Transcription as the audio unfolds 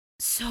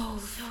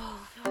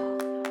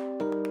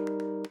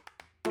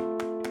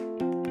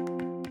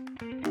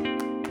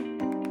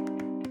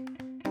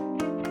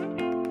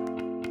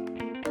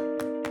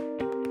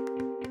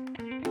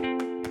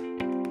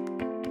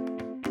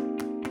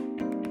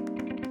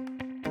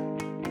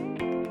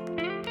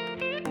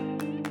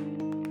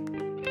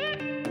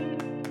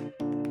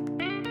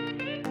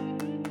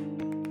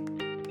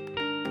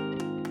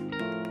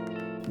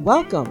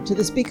Welcome to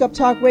the Speak Up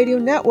Talk Radio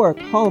Network,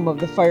 home of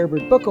the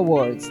Firebird Book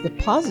Awards, the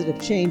Positive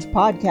Change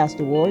Podcast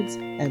Awards,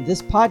 and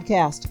this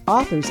podcast,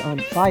 Authors on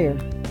Fire.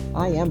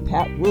 I am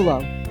Pat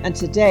Rulo, and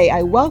today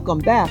I welcome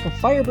back a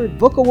Firebird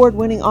Book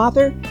Award-winning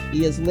author.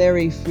 He is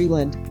Larry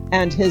Freeland,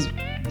 and his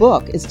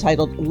book is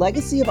titled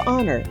Legacy of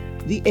Honor,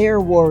 The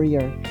Air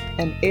Warrior,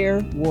 an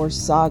Air War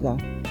Saga.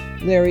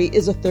 Larry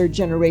is a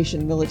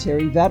third-generation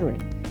military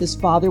veteran. His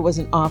father was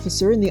an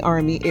officer in the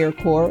Army Air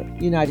Corps,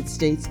 United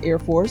States Air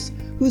Force,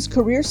 whose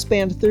career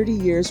spanned 30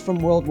 years from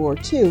World War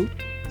II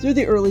through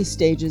the early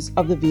stages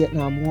of the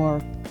Vietnam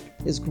War.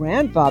 His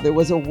grandfather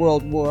was a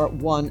World War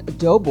I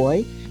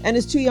doughboy, and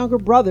his two younger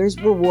brothers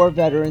were war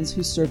veterans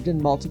who served in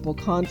multiple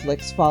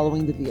conflicts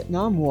following the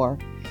Vietnam War.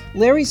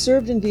 Larry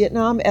served in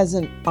Vietnam as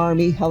an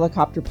Army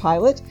helicopter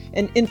pilot,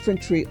 an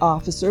infantry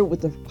officer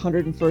with the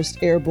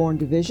 101st Airborne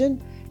Division,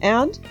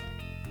 and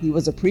he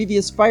was a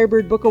previous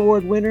Firebird Book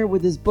Award winner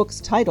with his books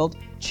titled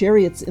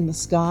Chariots in the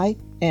Sky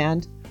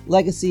and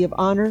Legacy of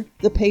Honor,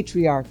 The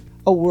Patriarch,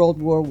 a World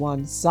War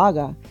I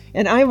saga.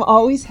 And I'm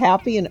always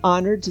happy and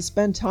honored to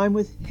spend time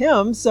with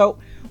him. So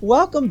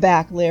welcome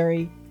back,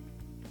 Larry.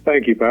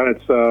 Thank you, Pat.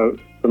 It's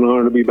an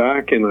honor to be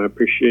back, and I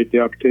appreciate the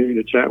opportunity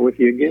to chat with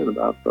you again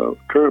about the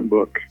current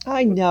book.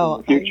 I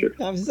know. Future.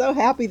 I'm so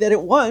happy that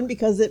it won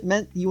because it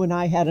meant you and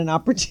I had an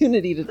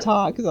opportunity to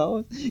talk.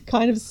 So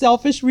kind of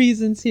selfish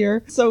reasons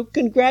here. So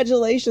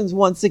congratulations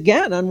once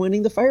again on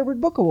winning the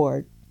Firebird Book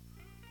Award.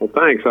 Well,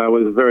 thanks. I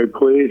was very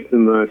pleased,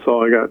 and I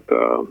saw I got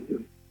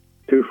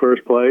 2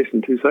 first place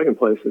and 2 second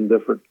place in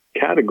different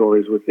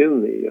categories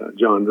within the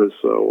genres.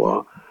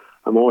 So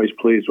I'm always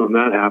pleased when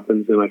that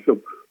happens, and I feel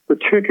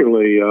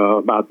particularly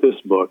about this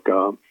book,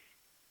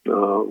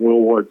 World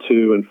War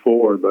II and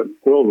forward. But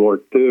World War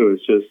II is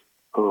just,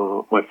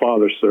 my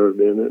father served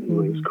in it,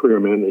 and he was a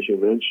careerman, as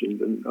you mentioned,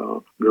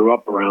 and grew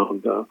up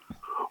around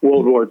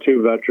World War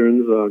II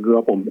veterans, grew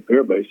up on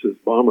air bases,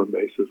 bomber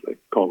bases, they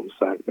call them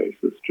SAC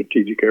bases,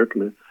 Strategic Air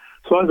Command.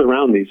 So I was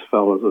around these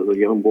fellows as a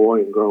young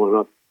boy and growing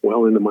up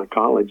well into my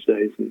college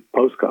days and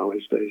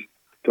post-college days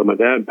till my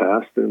dad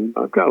passed, and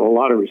I've got a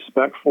lot of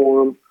respect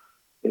for them.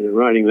 And in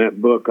writing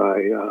that book,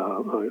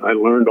 I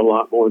learned a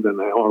lot more than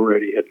I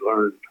already had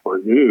learned or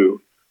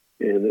knew,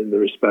 and then the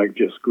respect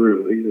just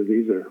grew.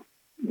 These are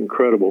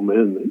incredible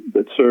men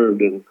that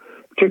served, and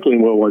particularly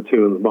in World War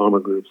II in the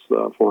bomber groups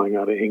flying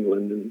out of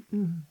England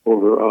and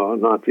over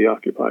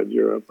Nazi-occupied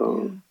Europe.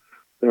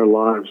 Their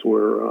lives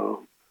were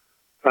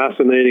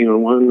fascinating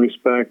in one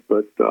respect,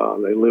 but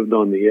they lived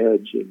on the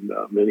edge, and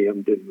many of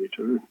them didn't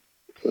return.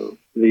 So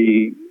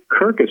the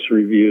Kirkus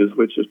reviews,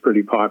 which is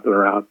pretty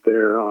popular out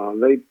there,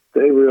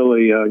 they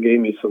really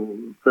gave me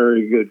some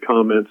very good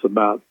comments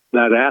about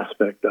that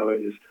aspect of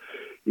it. Is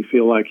you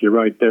feel like you're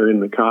right there in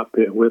the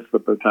cockpit with the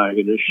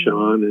protagonist,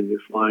 Sean, and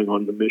you're flying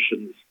on the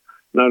missions,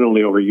 not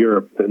only over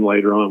Europe, then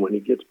later on when he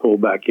gets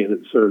pulled back in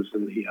and serves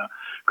in the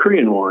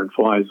Korean War and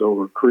flies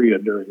over Korea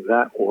during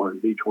that war in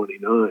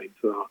B-29.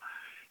 So,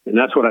 and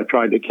that's what I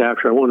tried to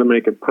capture. I wanted to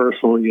make it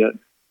personal yet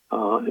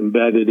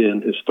embedded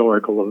in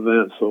historical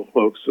events so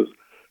folks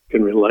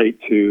can relate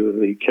to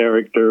the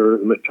character,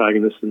 the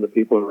protagonist, and the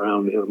people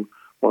around him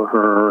or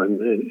her,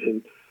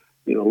 and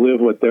you know, live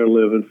what they're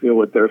living, feel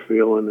what they're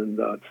feeling, and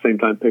at the same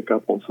time pick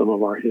up on some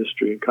of our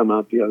history and come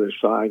out the other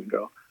side and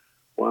go,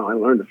 wow, I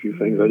learned a few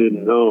things I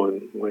didn't know,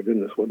 and my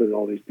goodness, what did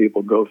all these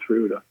people go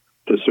through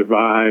to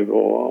survive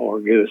or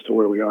get us to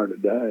where we are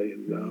today?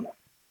 And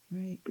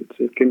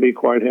it can be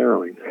quite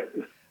harrowing.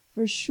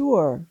 For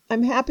sure.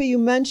 I'm happy you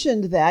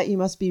mentioned that. You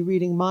must be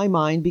reading my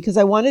mind because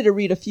I wanted to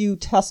read a few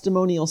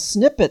testimonial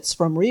snippets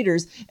from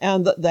readers,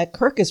 and that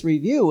Kirkus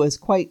review was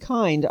quite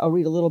kind. I'll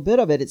read a little bit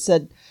of it. It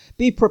said,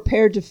 be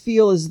prepared to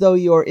feel as though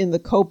you're in the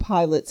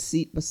co-pilot's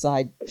seat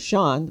beside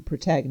Sean, the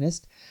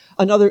protagonist.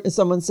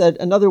 Someone said,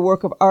 another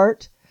work of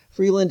art.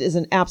 Freeland is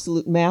an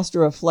absolute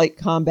master of flight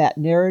combat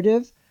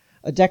narrative,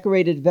 a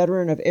decorated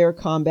veteran of air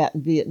combat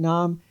in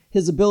Vietnam.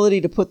 His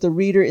ability to put the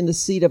reader in the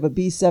seat of a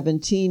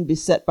B-17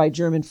 beset by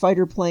German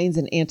fighter planes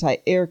and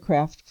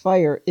anti-aircraft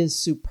fire is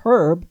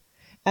superb.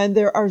 And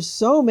there are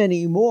so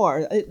many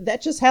more.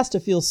 That just has to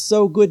feel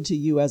so good to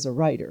you as a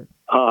writer.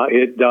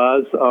 It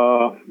does,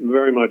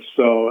 very much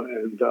so.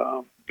 And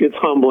it's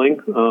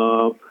humbling.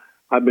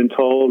 I've been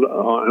told,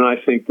 and I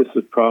think this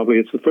is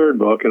it's the third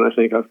book, and I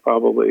think I've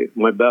probably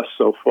my best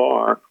so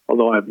far,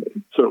 although I'm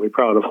certainly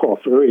proud of all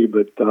 3,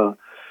 but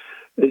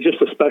it's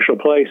just a special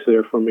place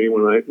there for me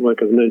when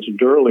like I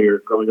mentioned earlier,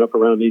 growing up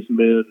around these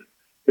men,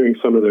 hearing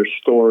some of their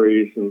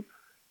stories and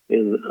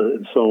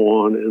so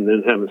on, and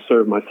then having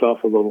served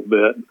myself a little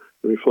bit,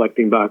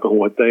 reflecting back on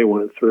what they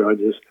went through.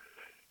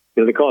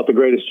 they call it the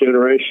greatest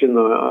generation.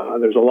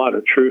 There's a lot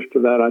of truth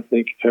to that. I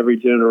think every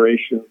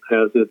generation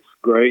has its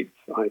greats.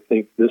 I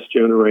think this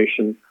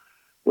generation,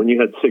 when you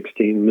had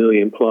 16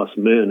 million plus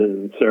men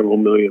and several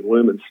million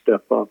women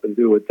step up and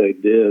do what they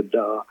did,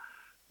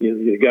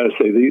 you got to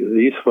say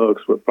these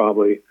folks were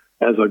probably,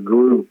 as a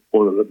group,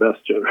 one of the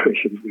best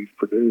generations we've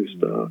produced.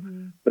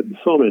 But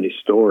so many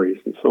stories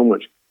and so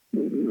much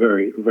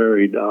very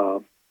varied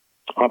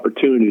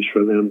opportunities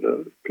for them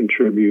to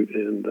contribute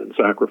and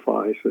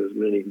sacrifice, as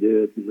many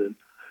did, and then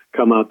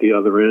come out the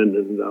other end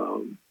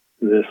and,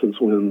 in essence,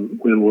 win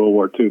World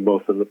War II,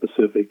 both in the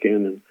Pacific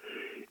and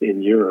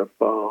in Europe.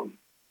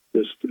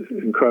 Just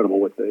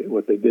incredible what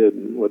they did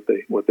and what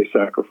they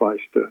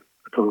sacrificed to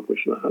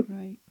accomplish that.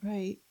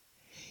 Right.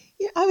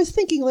 Yeah, I was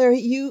thinking, Larry,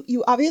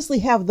 you obviously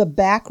have the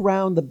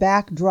background, the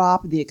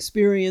backdrop, the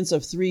experience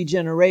of 3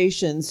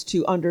 generations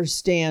to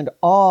understand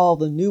all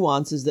the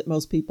nuances that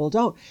most people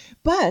don't.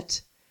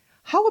 But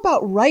how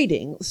about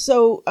writing?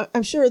 So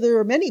I'm sure there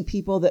are many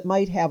people that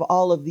might have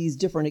all of these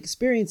different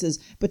experiences,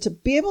 but to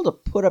be able to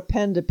put a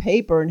pen to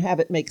paper and have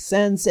it make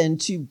sense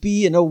and to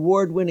be an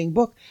award-winning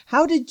book,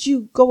 how did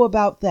you go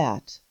about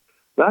that?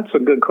 That's a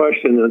good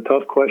question, and a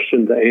tough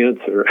question to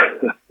answer.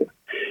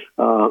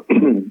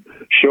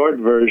 Short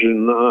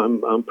version,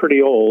 I'm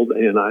pretty old,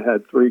 and I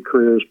had 3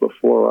 careers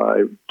before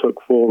I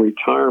took full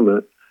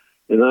retirement.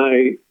 And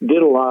I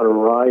did a lot of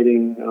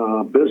writing,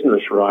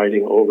 business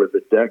writing over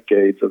the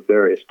decades of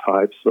various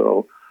types.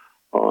 So,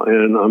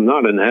 and I'm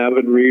not an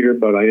avid reader,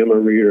 but I am a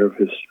reader of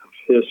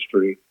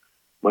history.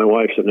 My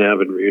wife's an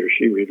avid reader.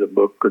 She reads a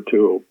book or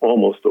two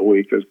almost a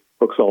week. There's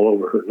books all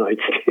over her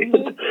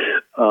nightstand.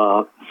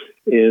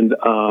 And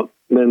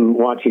then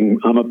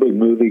I'm a big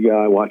movie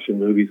guy, watching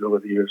movies over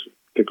the years,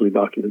 particularly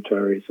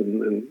documentaries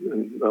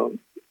and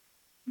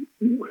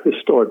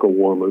historical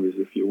war movies,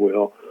 if you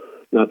will.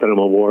 Not that I'm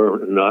a war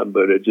nut,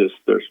 but there's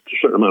a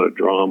certain amount of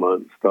drama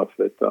and stuff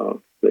that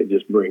they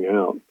just bring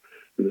out,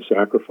 and the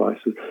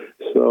sacrifices.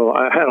 So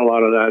I had a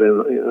lot of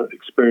that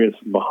experience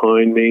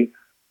behind me.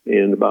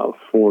 And about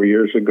 4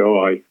 years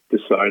ago, I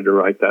decided to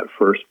write that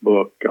first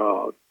book.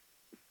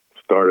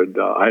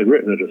 I had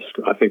written it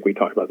I think we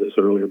talked about this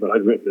earlier, but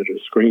I'd written it as a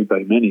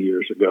screenplay many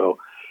years ago.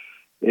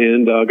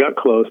 And got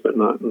close, but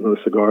not no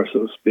cigar,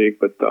 so to speak.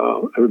 But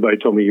everybody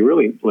told me,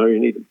 Larry, you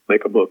need to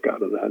make a book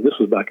out of that. And this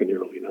was back in the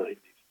early 90s.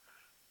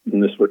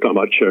 And we're talking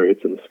about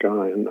Chariots in the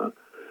Sky. And I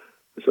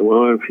said,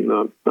 well,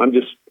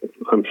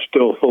 I'm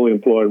still fully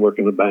employed,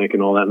 working in the bank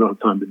and all that. I don't have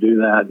time to do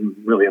that. And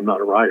really, I'm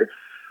not a writer.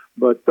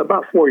 But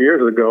about 4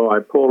 years ago, I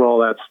pulled all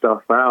that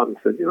stuff out and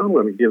said, I'm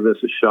going to give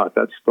this a shot.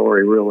 That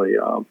story really,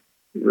 I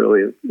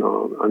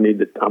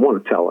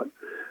want to tell it.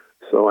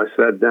 So I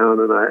sat down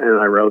and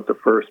I wrote the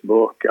first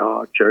book,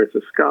 Chariots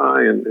of the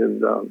Sky,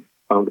 and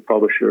found the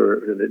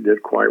publisher, and it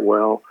did quite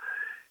well.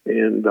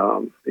 And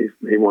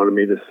he wanted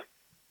me to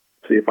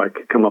see if I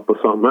could come up with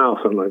something else,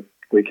 and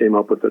we came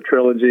up with a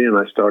trilogy, and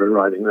I started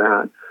writing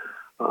that.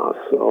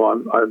 So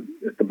I'm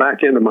at the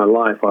back end of my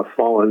life, I've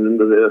fallen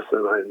into this,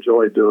 and I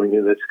enjoy doing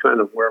it. It's kind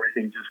of where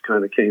everything just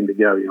kind of came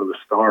together. The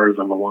stars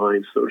have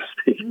aligned, so to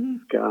speak.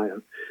 Mm-hmm.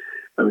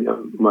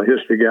 I'm a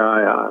history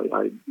guy.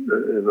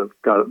 And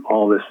I've got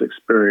all this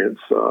experience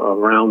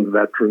around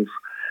veterans,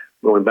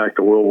 going back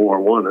to World War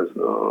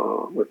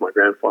I with my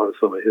grandfather and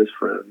some of his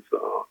friends,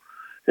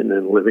 and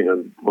then living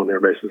on air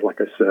bases, like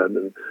I said,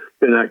 and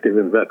been active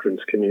in veterans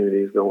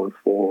communities going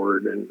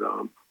forward. And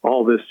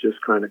all this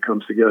just kind of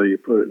comes together. You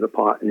put it in a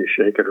pot and you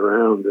shake it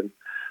around. And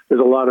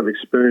there's a lot of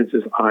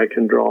experiences I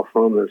can draw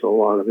from. There's a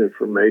lot of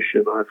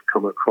information I've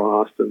come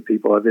across and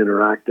people I've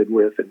interacted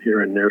with and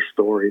hearing their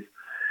stories.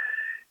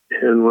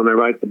 And when I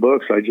write the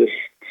books, I just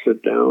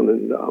sit down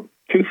and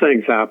 2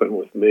 things happen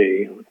with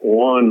me.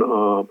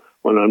 One,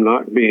 when I'm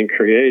not being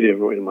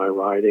creative in my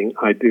writing,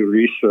 I do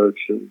research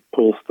and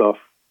pull stuff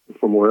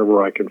from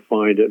wherever I can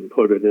find it and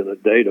put it in a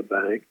data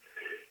bank.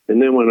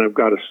 And then when I've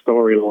got a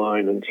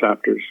storyline and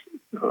chapters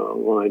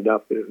lined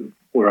up in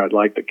where I'd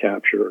like to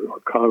capture or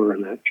cover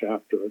in that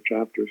chapter or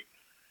chapters.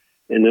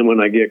 And then when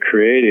I get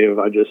creative,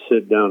 I just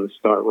sit down and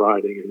start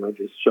writing, and I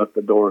just shut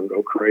the door and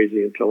go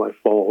crazy until I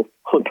fall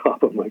on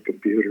top of my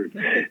computer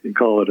and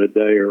call it a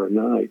day or a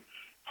night.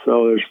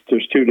 So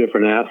there's 2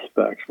 different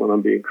aspects. When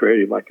I'm being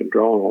creative, I can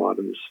draw on a lot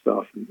of this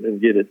stuff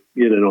and get it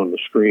on the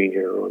screen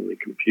here on the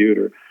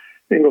computer,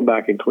 and go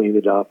back and clean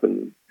it up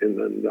and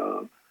then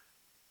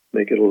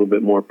make it a little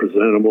bit more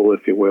presentable,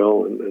 if you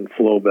will, and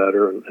flow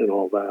better and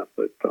all that.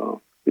 But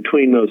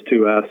between those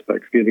 2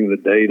 aspects, getting the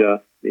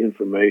data, the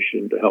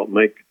information to help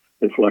make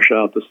and flesh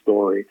out the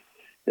story,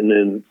 and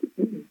then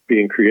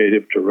being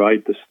creative to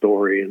write the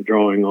story and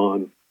drawing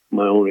on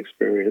my own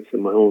experience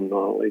and my own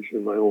knowledge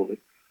and my own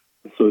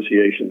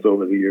associations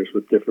over the years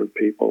with different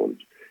people. And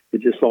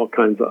it just all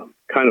kind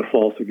of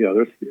falls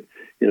together.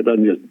 It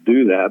doesn't just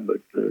do that, but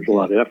there's a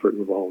lot of effort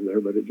involved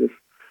there. But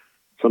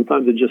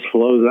sometimes it just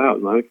flows out,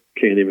 and I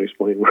can't even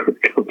explain where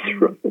it comes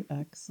from.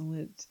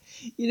 Excellent.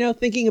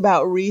 Thinking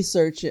about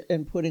research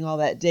and putting all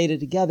that data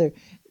together,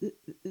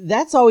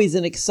 that's always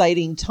an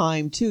exciting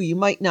time too. You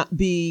might not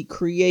be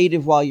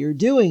creative while you're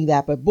doing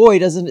that, but boy,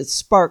 doesn't it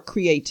spark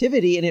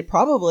creativity. And it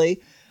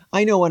probably,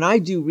 I know when I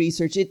do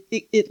research,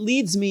 it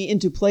leads me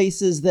into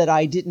places that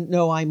I didn't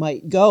know I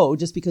might go,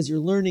 just because you're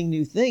learning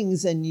new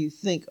things and you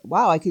think,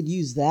 wow, I could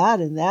use that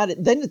and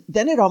that.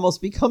 Then it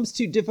almost becomes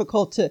too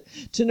difficult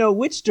to know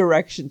which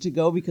direction to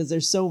go, because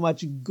there's so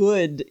much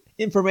good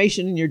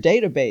information in your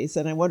database.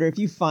 And I wonder if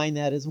you find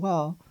that as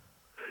well.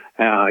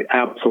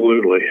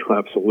 Absolutely.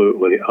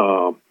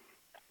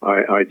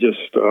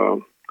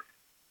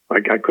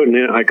 I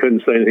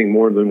couldn't say anything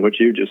more than what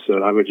you just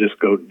said. I would just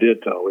go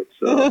ditto.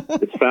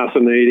 It's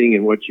fascinating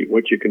and what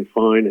you can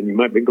find, and you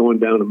might be going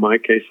down. In my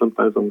case,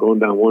 sometimes I'm going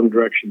down one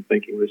direction,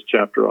 thinking this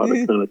chapter ought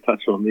to kind of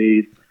touch on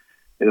these,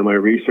 and in my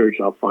research,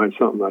 I'll find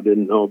something I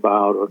didn't know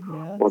about,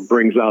 or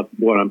brings out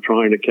what I'm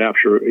trying to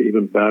capture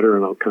even better,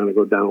 and I'll kind of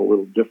go down a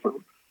little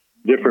different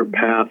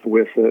path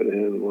with it.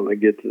 And when I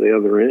get to the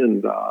other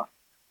end,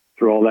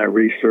 through all that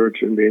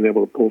research and being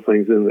able to pull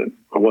things in that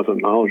I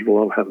wasn't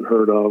knowledgeable of, haven't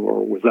heard of,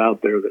 or was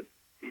out there that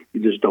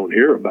you just don't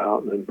hear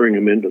about, and then bring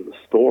them into the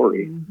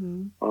story.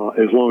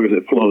 As long as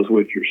it flows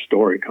with your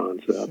story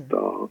concept,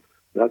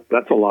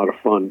 that's a lot of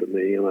fun to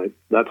me, and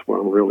that's where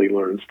I'm really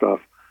learning stuff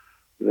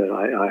that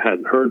I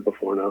hadn't heard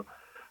before. Now,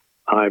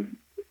 I've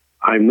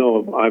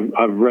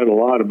read a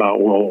lot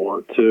about World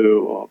War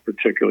II,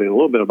 particularly, and a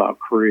little bit about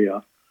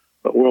Korea.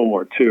 But World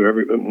War II,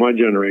 my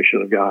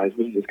generation of guys,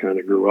 we just kind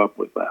of grew up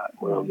with that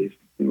around these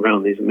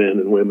men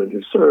and women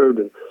who served,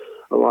 and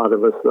a lot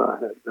of us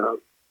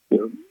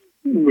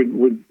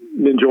would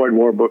enjoyed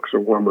war books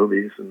or war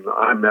movies. And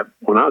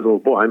when I was a little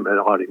boy, I met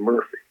Audie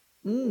Murphy,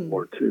 World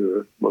War II,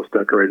 the most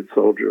decorated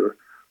soldier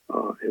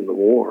in the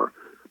war.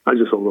 I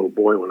was just a little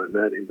boy when I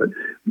met him, but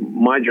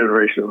my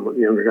generation of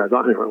younger guys,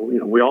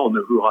 we all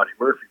knew who Audie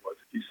Murphy was.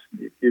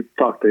 If you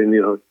talk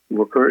to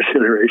more current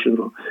generations,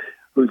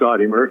 who's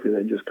Audie Murphy?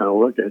 They just kind of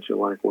look at you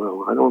like,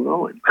 well, I don't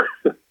know him.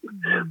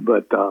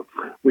 But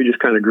we just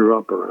kind of grew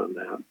up around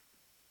that,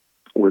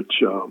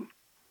 which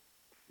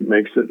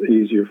makes it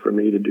easier for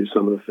me to do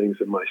some of the things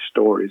in my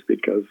stories,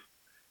 because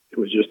it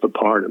was just a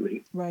part of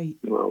me. Right.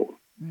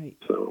 Right.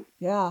 So.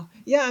 Yeah.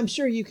 I'm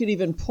sure you could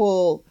even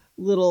pull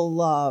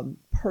little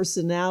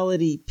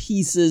personality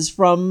pieces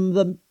from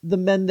the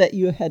men that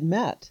you had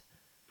met.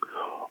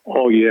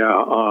 Oh,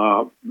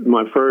 yeah.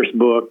 My first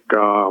book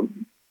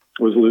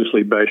was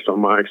loosely based on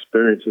my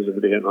experiences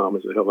in Vietnam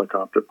as a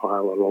helicopter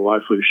pilot. Well, I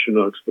Flew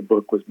Chinooks, the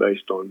book was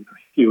based on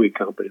Huey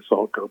Company,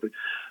 Assault Company.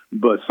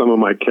 But some of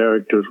my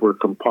characters were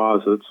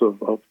composites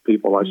of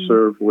people I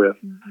served with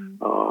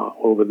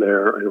over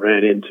there and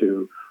ran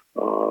into.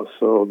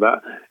 So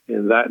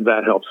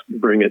that helps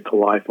bring it to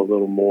life a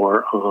little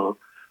more.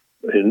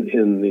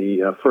 In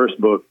the first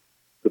book,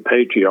 The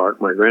Patriarch,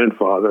 my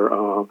grandfather,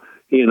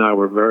 he and I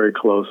were very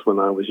close when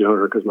I was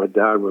younger, because my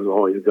dad was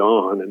always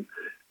gone, and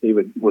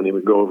when he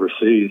would go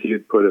overseas, he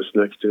would put us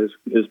next to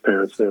his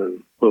parents there in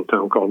a little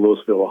town called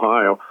Louisville,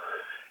 Ohio.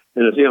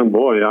 And as a young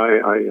boy,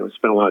 I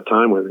spent a lot of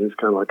time with him. He's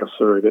kind of like a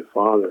surrogate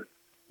father.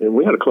 And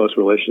we had a close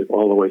relationship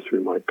all the way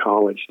through my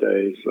college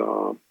days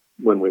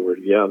when we were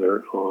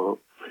together.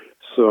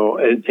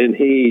 And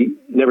he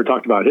never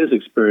talked about his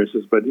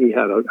experiences, but he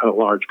had a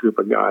large group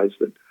of guys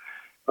that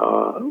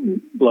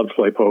loved to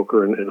play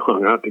poker and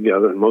hung out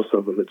together, and most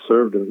of them had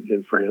served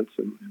in France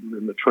and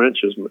in the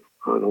trenches.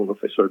 I don't know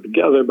if they served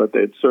together, but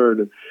they had served.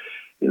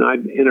 And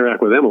I'd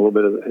interact with them a little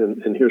bit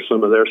and hear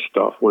some of their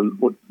stuff when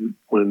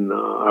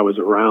I was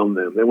around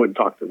them. They wouldn't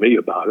talk to me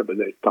about it, but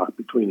they'd talk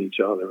between each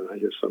other, and I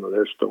hear some of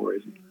their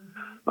stories.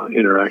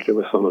 Interacted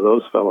with some of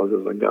those fellows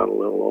as I got a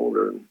little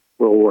older. In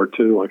World War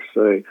II, like I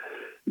say,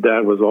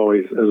 Dad was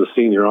always, as a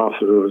senior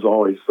officer, there was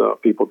always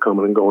people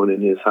coming and going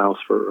in his house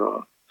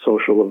for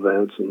social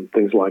events and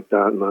things like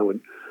that, and I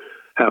would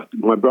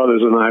my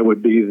brothers and I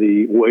would be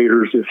the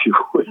waiters, if you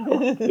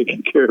will,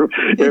 taking care of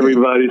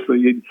everybody. So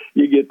you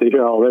get to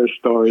hear all their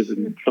stories,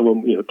 and some of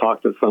them,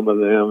 talk to some of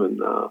them,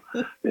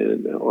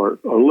 or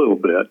a little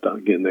bit.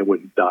 Again, they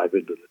wouldn't dive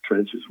into the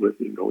trenches with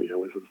you,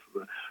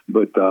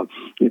 but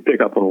you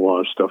pick up on a lot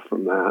of stuff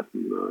from that,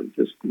 and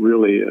just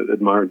really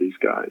admired these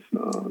guys,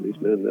 these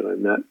men that I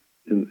met,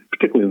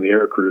 particularly in the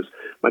air crews.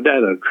 My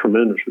dad had a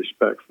tremendous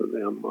respect for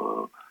them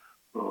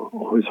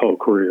his whole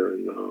career,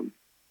 and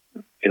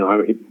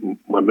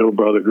my middle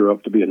brother grew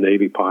up to be a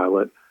Navy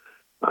pilot.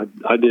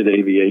 I did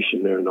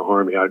aviation there in the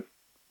Army. I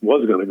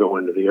was going to go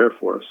into the Air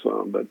Force,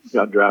 but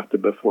got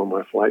drafted before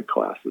my flight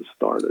classes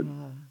started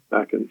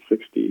back in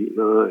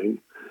 69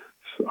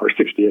 or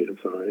 68. I'm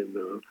sorry.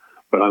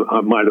 But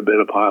I might have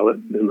been a pilot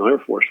in the Air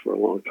Force for a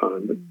long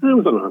time. But I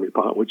was an Army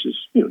pilot, which is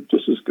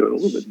just as good, a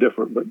little bit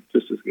different, but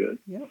just as good.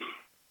 Yep.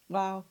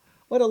 Wow,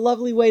 what a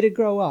lovely way to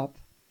grow up.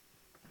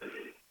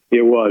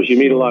 It was. You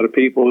meet a lot of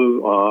people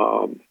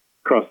who,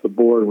 across the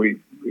board. We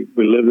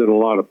lived in a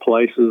lot of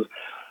places.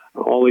 A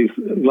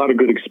lot of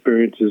good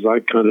experiences. I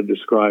kind of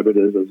describe it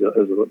as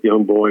a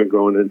young boy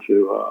going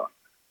into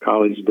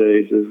college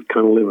days as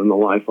kind of living the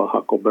life of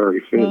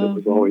Huckleberry Finn. It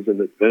was always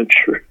an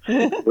adventure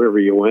wherever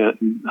you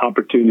went, and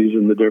opportunities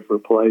in the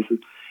different places.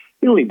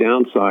 The only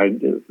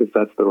downside, if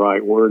that's the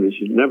right word, is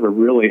you never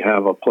really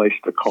have a place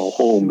to call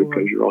home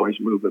because you're always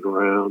moving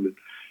around and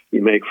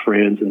you make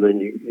friends and then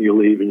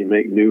you leave and you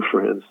make new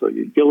friends. So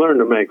you learn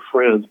to make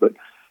friends, but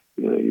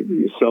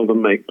you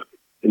seldom make,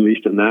 at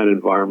least in that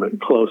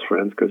environment, close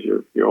friends because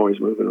you're always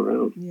moving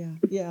around.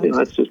 Yeah.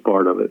 That's just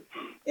part of it.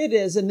 It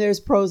is, and there's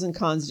pros and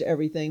cons to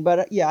everything.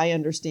 But I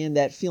understand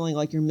that feeling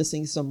like you're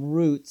missing some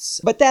roots.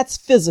 But that's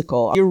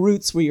physical. Your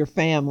roots were your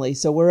family,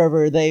 so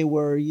wherever they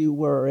were, you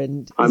were.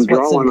 And I'm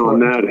drawing on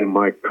that in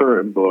my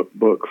current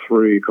book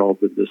 3, called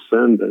The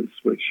Descendants,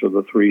 which are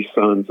the 3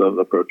 sons of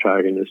the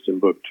protagonist in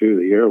book 2,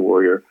 the Air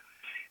Warrior.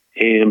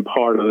 And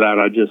part of that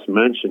I just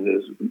mentioned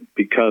is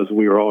because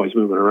we were always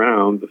moving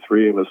around, the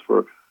 3 of us,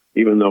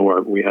 even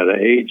though we had an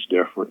age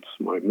difference,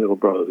 my middle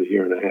brother's a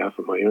year and a half,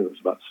 and my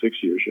youngest about 6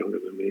 years younger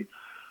than me.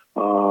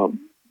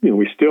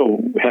 We still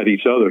had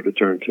each other to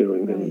turn to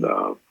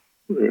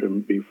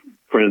and be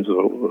friends.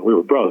 We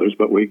were brothers,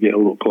 but we get a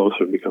little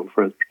closer and become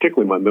friends,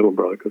 particularly my middle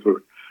brother, because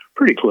we're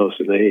pretty close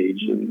in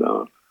age. And,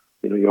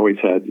 you always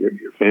had your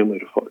family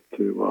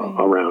to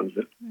around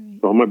you. Right.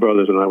 So my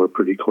brothers and I were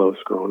pretty close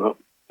growing up,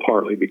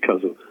 partly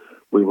because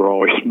we were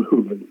always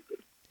moving.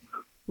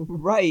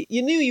 Right.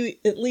 You knew you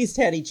at least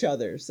had each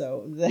other.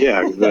 So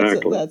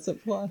exactly. That's a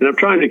plus. And I'm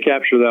trying to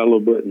capture that a little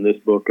bit in this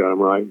book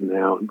I'm writing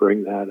now and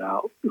bring that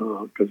out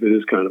because it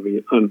is kind of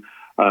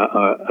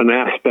an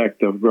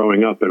aspect of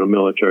growing up in a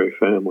military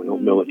family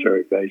on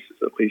military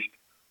bases. At least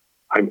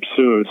I'm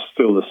sure it's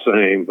still the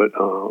same, but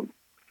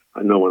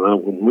I know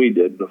when we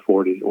did the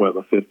 40s,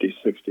 the 50s,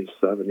 60s,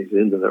 70s,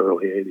 into the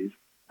early 80s,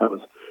 that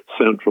was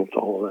central to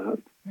all of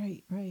that.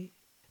 Right.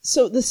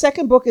 So the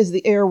second book is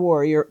The Air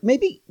Warrior.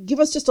 Maybe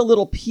give us just a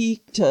little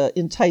peek to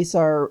entice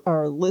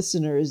our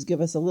listeners,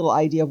 give us a little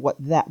idea of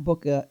what that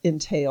book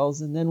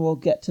entails, and then we'll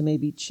get to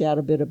maybe chat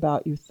a bit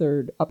about your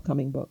third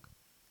upcoming book.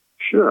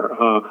 Sure.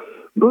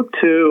 Book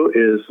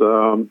 2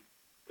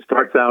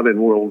 starts out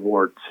in World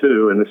War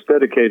II, and it's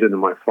dedicated to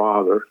my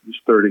father, who's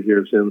 30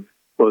 years in,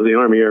 the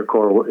Army Air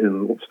Corps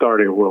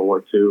starting World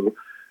War II.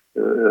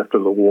 After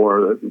the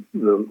war,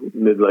 the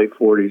mid-late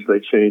 40s,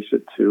 they changed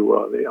it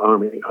to the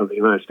Army of the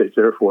United States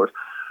Air Force.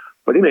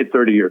 But he made a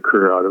 30-year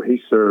career out of it.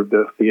 He served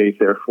the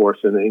 8th Air Force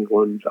in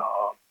England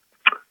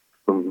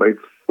from late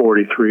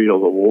 43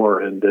 till the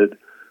war ended.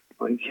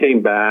 He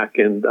came back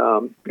and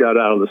got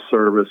out of the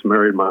service,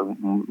 married my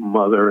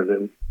mother, and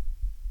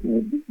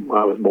then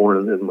I was born,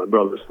 and then my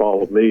brothers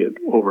followed me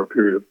over a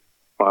period of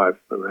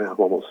 5.5,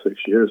 almost 6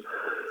 years.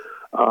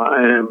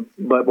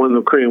 But when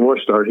the Korean War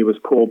started, he was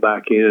pulled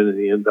back in, and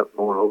he ended up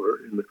going over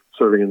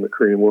serving in the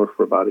Korean War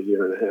for about a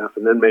year and a half,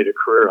 and then made a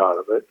career out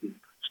of it. And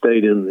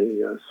stayed in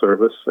the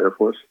service, Air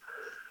Force,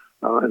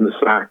 in the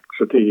SAC,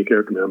 Strategic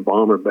Air Command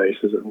bomber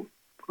bases, and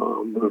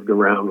moved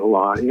around a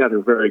lot. He had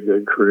a very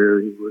good career.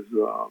 He was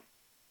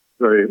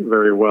very,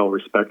 very well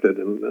respected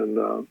and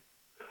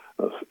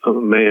a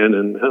man,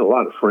 and had a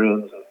lot of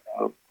friends.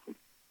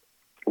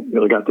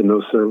 Really got to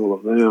know several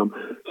of them.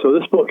 So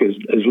this book is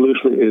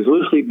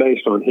loosely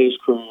based on his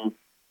career,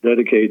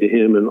 dedicated to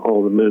him and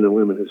all the men and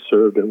women who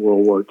served in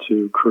World War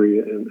II,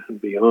 Korea,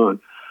 and beyond.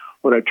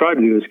 What I tried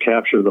to do is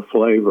capture the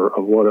flavor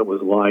of what it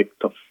was like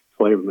to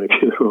flavor, maybe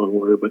the wrong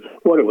word, but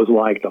what it was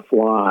like to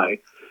fly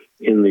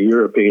in the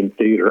European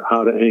theater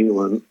out of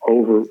England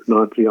over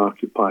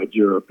Nazi-occupied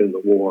Europe in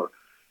the war.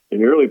 In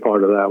the early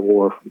part of that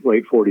war,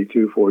 late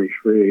 42,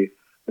 43,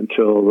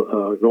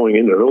 until going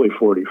into early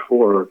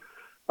 44,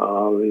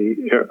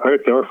 the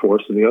Air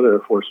Force and the other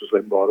Air Forces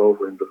they brought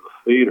over into the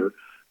theater.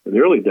 In the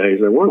early days,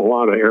 there weren't a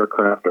lot of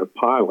aircraft or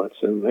pilots,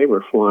 and they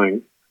were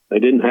flying. They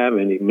didn't have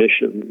any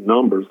mission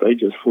numbers. They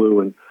just flew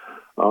in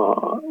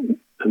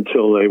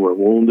until they were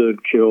wounded,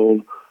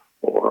 killed,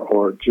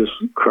 or just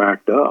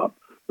cracked up.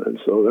 And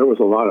so there was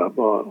a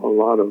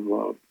lot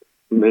of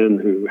men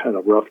who had a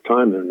rough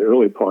time in the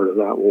early part of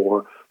that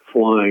war,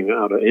 flying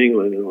out of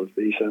England in those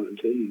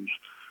B-17s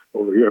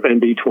over Europe, and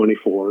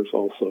B-24s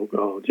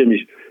also.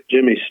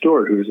 Jimmy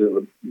Stewart, who's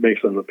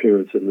makes an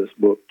appearance in this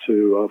book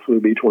too, flew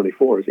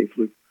B-24s. He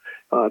flew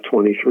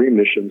 23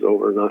 missions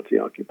over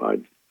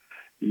Nazi-occupied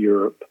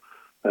Europe,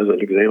 as an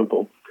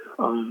example.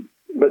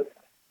 But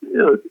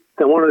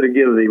I wanted to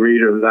give the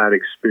reader that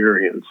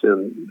experience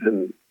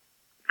and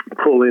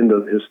pull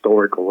into the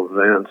historical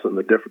events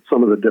and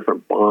some of the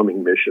different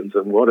bombing missions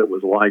and what it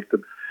was like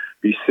to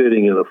be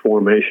sitting in a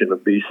formation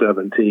of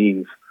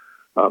B-17s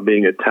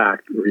being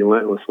attacked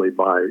relentlessly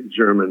by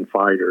German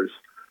fighters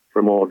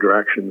from all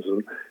directions.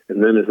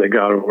 And then as they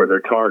got over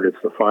their targets,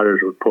 the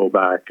fighters would pull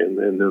back, and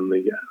then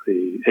the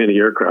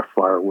anti-aircraft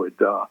fire would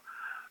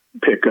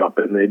pick up,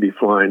 and they'd be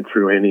flying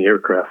through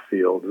anti-aircraft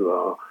fields,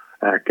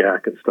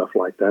 ACAC and stuff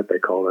like that, they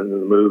call it. In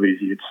the movies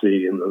you'd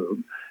see, in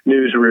the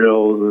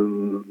newsreels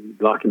and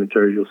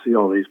documentaries, you'll see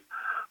all these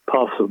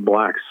puffs of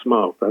black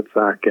smoke. That's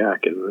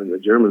ACAC, and the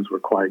Germans were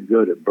quite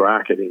good at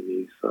bracketing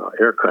these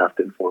aircraft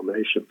in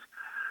formations.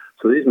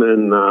 So these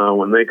men,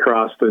 when they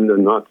crossed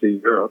into Nazi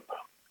Europe,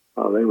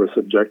 they were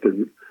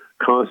subjected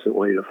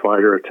constantly to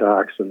fighter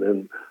attacks and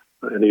then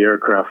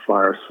anti-aircraft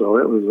fire. So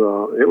it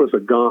was a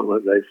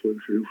gauntlet they flew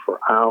through for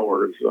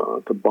hours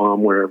to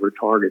bomb wherever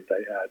target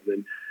they had,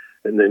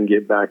 and then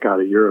get back out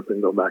of Europe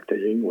and go back to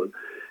England.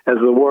 As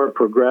the war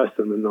progressed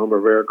and the number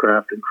of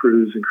aircraft and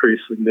crews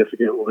increased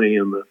significantly,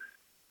 and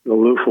the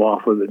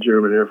Luftwaffe, the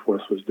German Air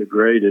Force, was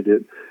degraded,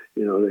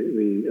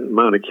 the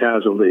amount of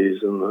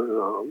casualties and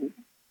the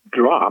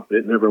dropped.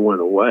 It never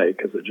went away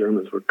because the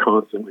Germans were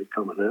constantly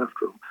coming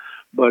after them.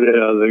 But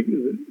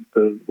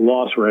the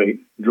loss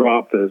rate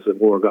dropped as the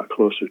war got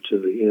closer to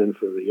the end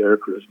for the air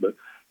crews. But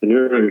in the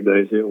earlier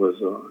days, it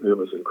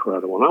was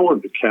incredible. And I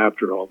wanted to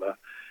capture all that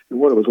and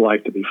what it was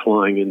like to be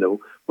flying into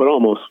what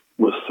almost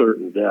was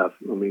certain death.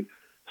 I mean,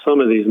 some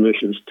of these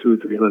missions,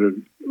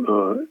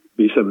 200-300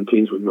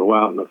 B-17s would go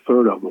out, and a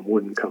third of them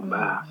wouldn't come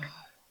back.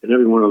 And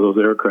every one of those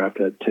aircraft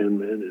had 10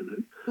 men in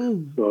it.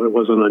 So it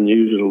wasn't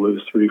unusual to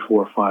lose 300,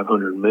 400,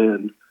 500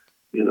 men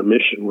in a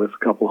mission with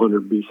a couple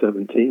hundred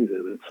B-17s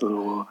in it.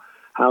 So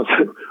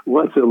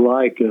what's it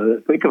like?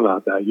 Think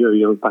about that. You're a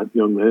young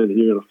man, and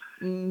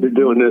you're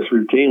doing this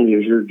routinely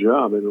as your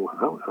job. And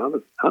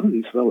how do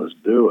these fellas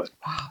do it?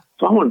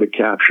 So I wanted to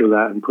capture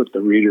that and put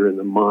the reader in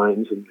the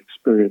minds and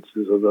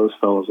experiences of those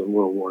fellows in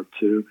World War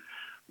II.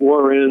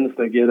 War ends,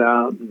 they get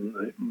out,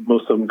 and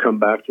most of them come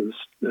back and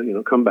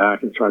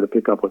try to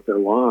pick up with their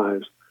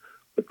lives.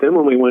 But then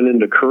when we went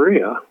into the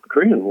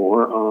Korean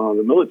War,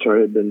 the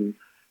military had been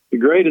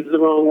degraded is the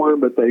wrong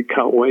word, but they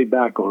cut way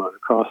back on it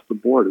across the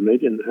board, and they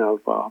didn't have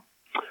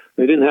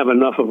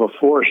enough of a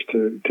force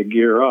to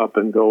gear up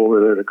and go over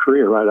there to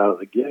Korea right out of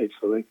the gate.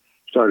 So they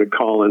started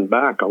calling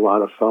back a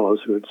lot of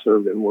fellows who had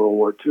served in World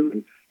War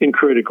II in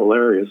critical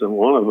areas, and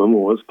one of them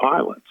was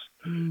pilots.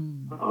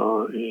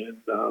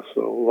 So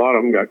a lot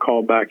of them got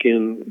called back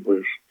in,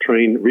 was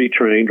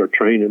retrained or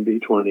trained in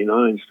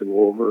B-29s to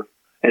go over,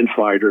 and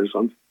fighters.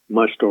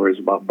 My stories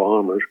about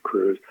bombers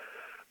crews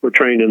were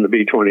trained in the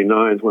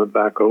B-29s, went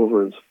back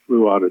over and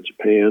flew out of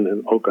Japan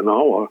and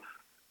Okinawa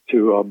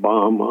to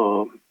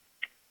bomb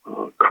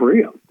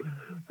Korea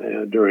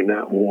during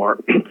that war.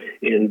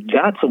 And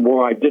that's a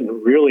war I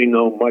didn't really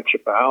know much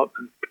about,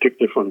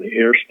 particularly from the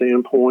air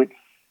standpoint.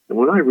 And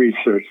when I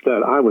researched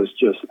that, I was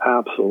just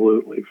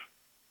absolutely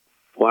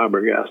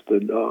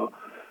flabbergasted.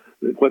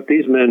 What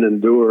these men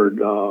endured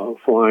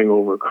flying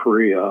over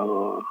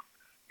Korea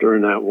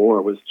during that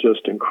war was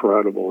just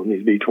incredible. And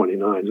these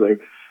B-29s,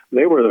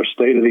 they were a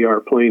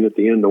state-of-the-art plane at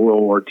the end of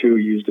World War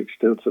II, used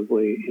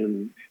extensively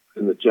in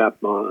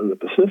the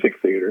Pacific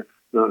theater,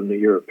 not in the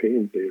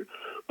European theater.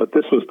 But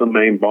this was the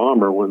main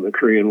bomber when the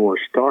Korean War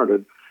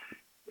started,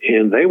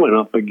 and they went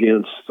up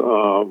against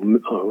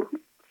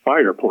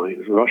fighter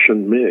planes,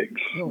 Russian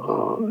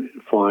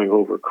MiGs, flying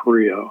over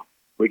Korea,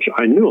 which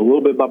I knew a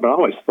little bit about, but I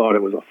always thought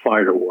it was a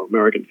fighter war,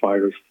 American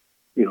fighters,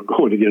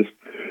 going against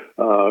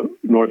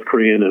North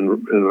Korean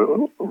and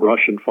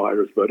Russian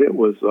fighters. But it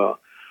was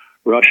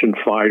Russian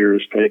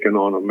fighters taking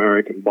on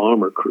American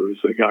bomber crews.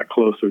 They got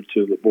closer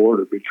to the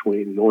border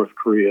between North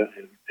Korea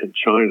and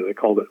China. They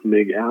called it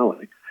MiG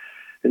Alley.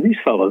 And these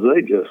fellows,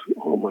 they just,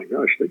 oh my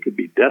gosh, they could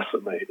be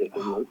decimated.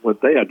 And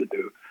what they had to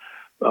do,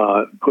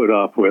 put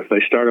up with.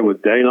 They started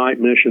with daylight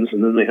missions,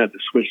 and then they had to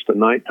switch to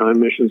nighttime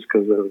missions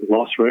because their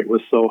loss rate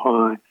was so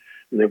high.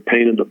 And they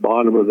painted the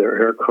bottom of their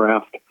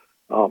aircraft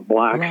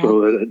black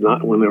so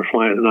that when they were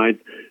flying at night,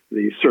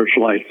 the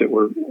searchlights that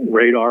were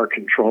radar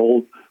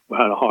controlled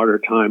had a harder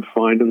time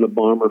finding the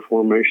bomber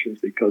formations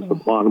because the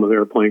bottom of the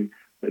airplane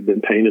had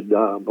been painted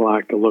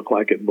black to look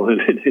like it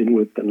blended in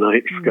with the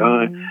night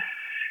sky.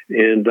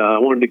 And I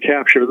wanted to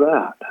capture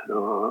that.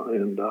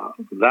 And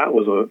that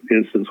was an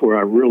instance where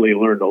I really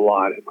learned a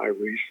lot in my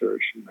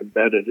research, and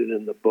embedded it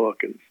in the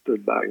book and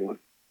stood back and went,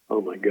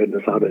 oh my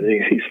goodness, how did any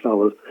of these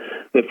fellows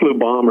that flew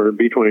bomber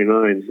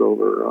B-29s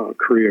over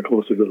Korea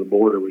closer to the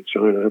border with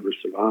China ever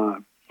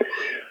survive?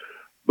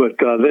 But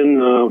then,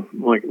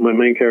 like my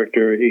main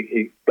character,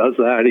 he does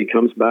that. He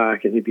comes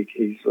back, and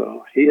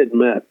he had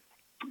met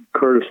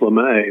Curtis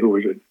LeMay, who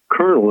was a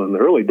colonel in the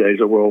early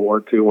days of World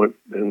War II, went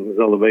and was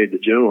elevated to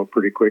general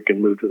pretty quick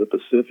and moved to the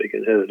Pacific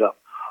and headed up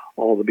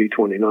all the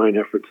B-29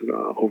 efforts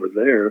over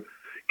there.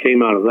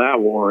 Came out of that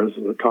war as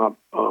one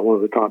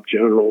of the top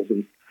generals,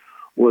 and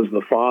was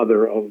the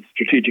father of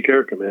Strategic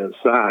Air Command,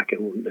 SAC,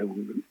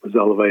 and was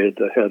elevated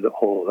to head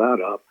all of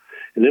that up.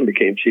 And then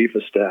became chief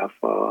of staff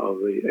of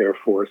the Air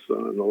Force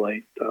in the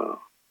late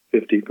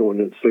 50s, going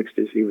into the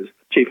 60s. He was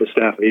chief of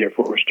staff of the Air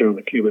Force during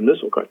the Cuban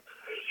Missile Crisis.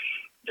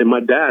 And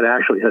my dad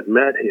actually had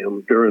met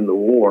him during the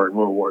war in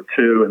World War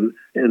II.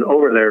 And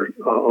over there,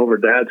 over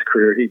Dad's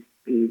career, he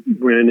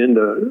ran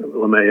into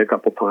LeMay a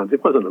couple times. He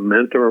wasn't a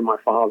mentor of my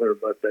father,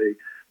 but they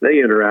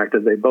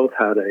interacted. They both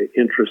had an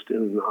interest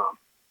in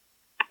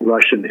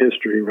Russian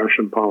history,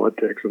 Russian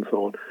politics, and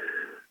so on.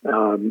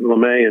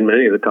 LeMay and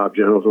many of the top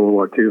generals in World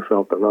War II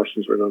felt the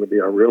Russians were going to be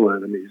our real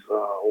enemies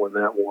when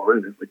that war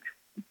ended, which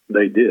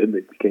they did.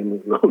 They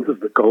became known as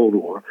the Cold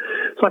War.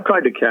 So I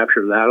tried to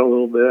capture that a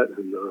little bit.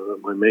 And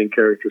my main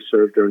character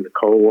served during the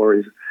Cold War.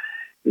 He's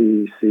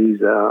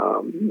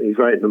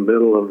right in the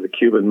middle of the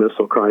Cuban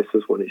Missile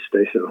Crisis when he's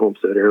stationed at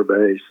Homestead Air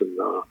Base, and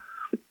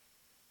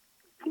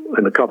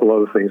and a couple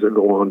other things that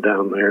go on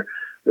down there.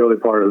 The early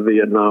part of the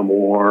Vietnam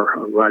War,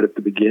 right at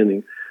the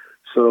beginning.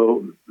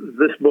 So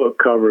this book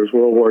covers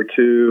World War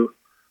II,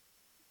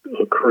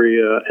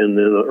 Korea, and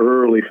then the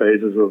early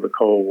phases of the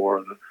Cold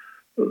War.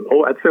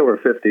 I'd say over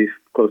 50,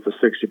 close to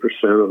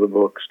 60% of the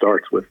book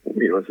starts with,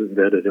 it's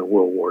embedded in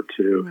World War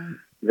II, right.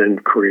 Then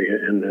Korea,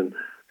 and then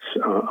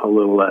a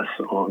little less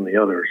on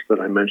the others that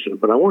I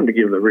mentioned. But I wanted to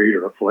give the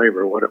reader a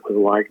flavor of what it was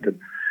like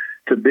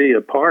to be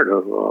a part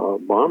of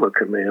Bomber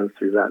Command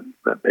through that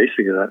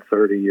basically that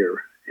 30-year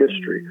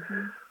history.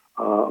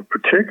 Mm-hmm.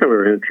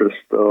 Particular interest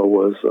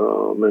was,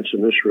 I'll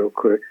mention this real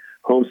quick,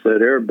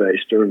 Homestead Air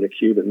Base during the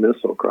Cuban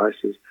Missile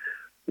Crisis.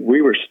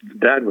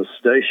 Dad was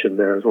stationed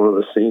there as one of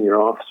the senior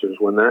officers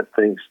when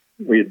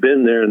we had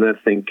been there and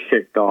that thing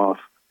kicked off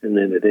and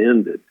then it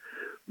ended.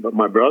 But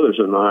my brothers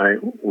and I,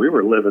 we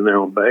were living there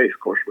on base, of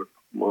course, with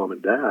Mom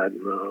and Dad.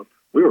 And,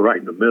 we were right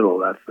in the middle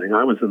of that thing.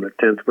 I was in the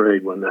 10th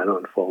grade when that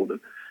unfolded.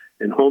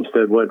 And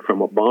Homestead went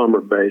from a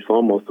bomber base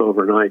almost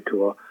overnight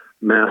to a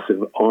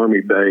massive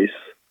Army base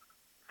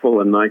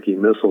full of Nike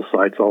missile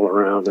sites all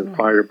around and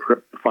fighter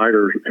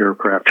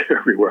aircraft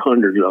everywhere,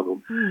 hundreds of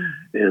them.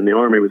 And the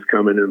Army was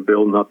coming in and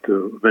building up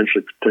to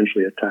eventually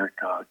potentially attack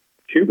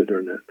Cuba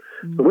during that.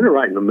 So we were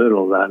right in the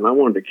middle of that, and I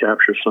wanted to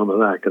capture some of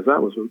that because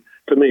that was,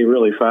 to me,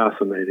 really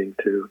fascinating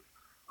too.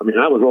 I mean,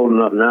 I was old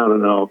enough now to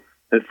know,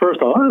 at first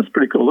I thought, that's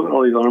pretty cool, look at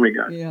all these Army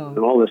guys and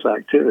all this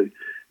activity.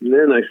 And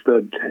then I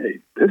said, hey,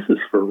 this is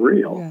for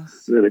real.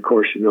 Yes. And then, of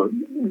course,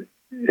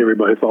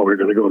 everybody thought we were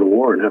going to go to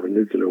war and have a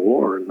nuclear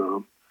war, and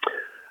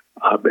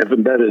I've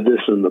embedded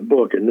this in the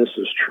book, and this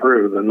is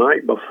true. The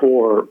night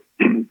before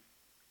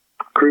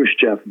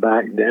Khrushchev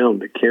backed down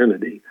to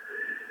Kennedy,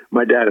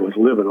 my dad was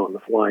living on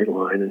the flight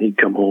line, and he'd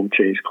come home,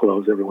 change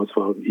clothes every once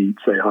in a while, eat,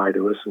 say hi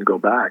to us, and go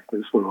back.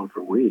 This went on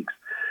for weeks.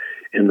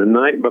 And the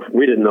night before,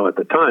 we didn't know at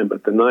the time,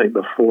 but the night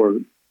before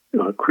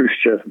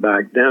Khrushchev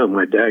backed down,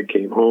 my dad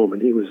came home,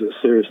 and he was as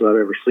serious as I've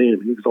ever seen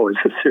him. He was always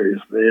a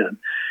serious man.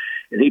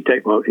 And he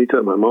took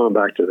my mom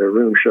back to their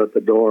room, shut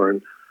the door,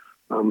 and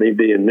me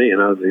being me,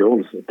 and I was the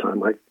oldest at the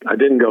time, I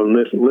didn't go and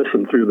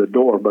listen through the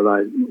door, but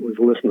I was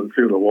listening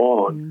through the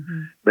wall. And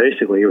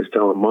basically, he was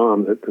telling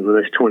Mom that in the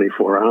next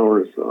 24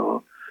 hours,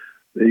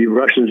 the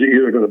Russians are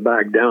either going to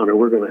back down or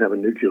we're going to have a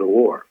nuclear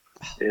war.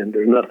 And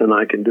there's nothing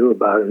I can do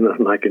about it,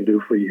 nothing I can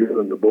do for you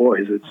and the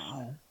boys.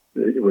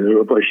 There's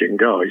no place you can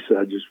go. He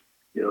said,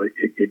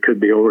 it could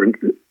be over,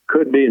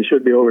 could be and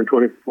should be over in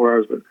 24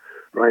 hours, but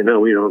right now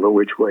we don't know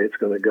which way it's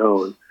going to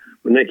go. And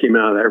when they came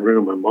out of that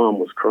room, my mom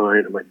was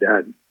crying, and my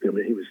dad, he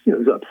was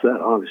upset,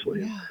 upset, obviously.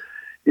 Yeah.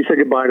 He said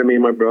goodbye to me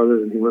and my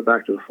brothers, and he went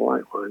back to the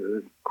flight line. And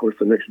then, of course,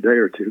 the next day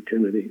or two,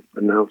 Kennedy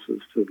announces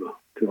to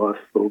us,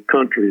 the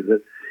country,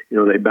 that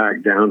they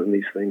backed down and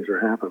these things are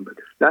happening. But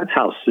that's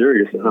how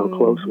serious and how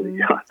close we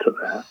got to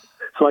that.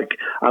 So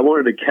I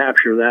wanted to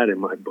capture that in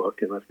my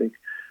book, and I think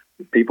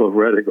people have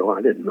read it. Go,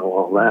 I didn't know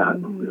all that.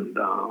 And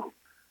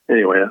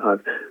anyway,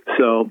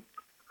 so.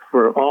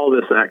 For all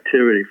this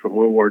activity from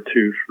World War II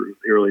through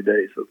the early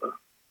days of the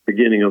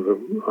beginning of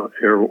the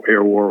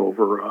air war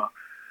over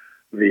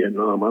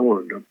Vietnam, I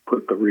wanted to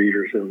put the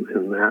readers in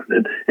that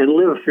and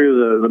live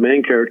through the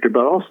main character,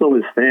 but also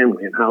his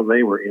family and how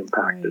they were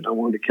impacted. I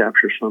wanted to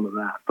capture some of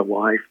that, the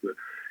wife, the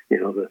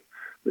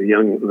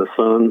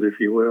sons, if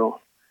you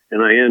will.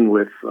 And I end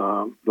with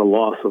the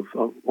loss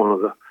of one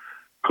of the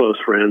close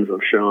friends of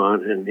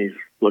Sean, and he's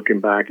looking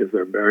back as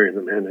they're burying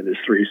the man and his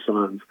three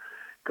sons,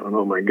 going,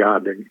 oh my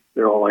God,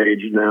 they're all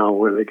aged now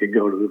where they could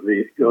go to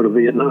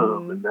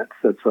Vietnam, and that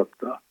sets up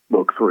the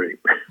book 3.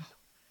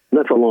 And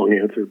that's a long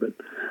answer, but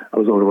I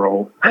was on a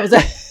roll.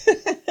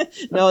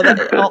 No,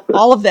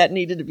 all of that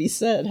needed to be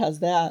said. How's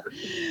that?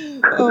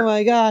 Oh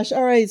my gosh!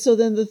 All right, so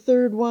then the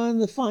third one,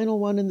 the final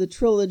one in the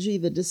trilogy,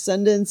 The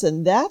Descendants,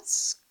 and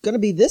that's going to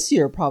be this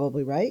year,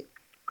 probably, right?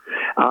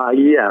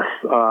 Yes,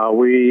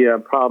 we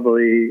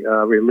probably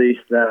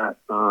released that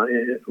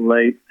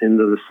late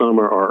into the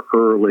summer or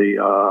early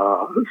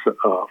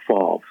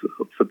fall,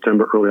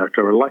 September, early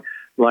October.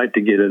 Like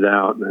to get it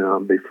out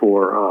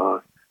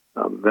before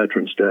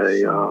Veterans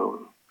Day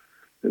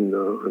in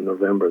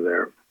November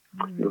there,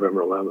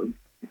 November 11th.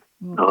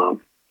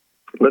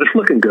 But it's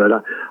looking good.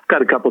 I've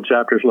got a couple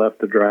chapters left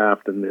to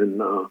draft, and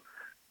then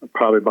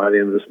probably by the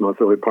end of this month,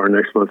 early part of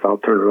next month, I'll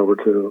turn it over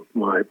to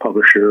my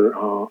publisher,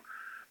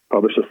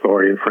 published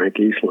authority, Frank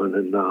Eastland,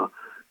 and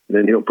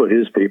then he'll put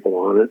his people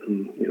on it,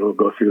 and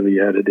go through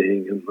the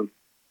editing and the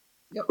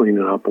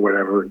cleaning up or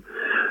whatever,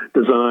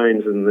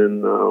 designs, and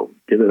then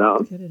get it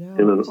out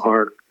in an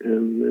arc,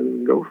 and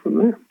then go from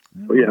there.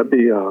 So yeah, it'd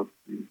be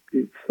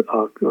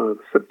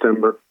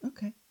September,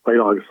 late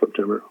August,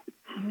 September.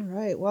 All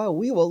right. Well,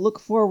 we will look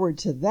forward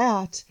to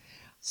that.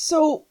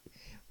 So,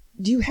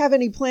 do you have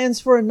any plans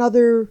for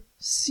another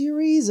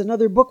series,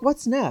 another book?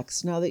 What's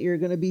next now that you're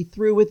going to be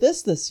through with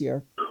this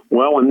year?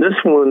 Well, and this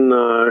one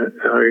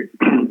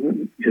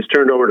is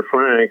turned over to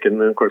Frank, and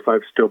then, of course, I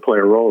still play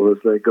a role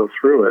as they go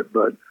through it,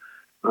 but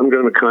I'm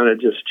going to kind of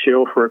just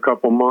chill for a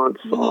couple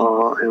months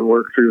and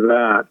work through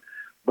that.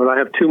 But I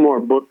have 2 more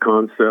book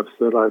concepts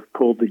that I've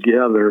pulled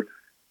together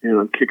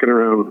I'm kicking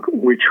around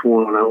which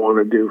one I want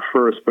to do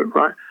first. But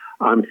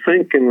I'm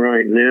thinking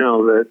right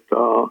now that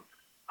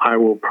I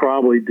will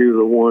probably do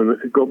the one,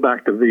 go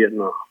back to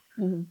Vietnam.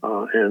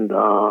 And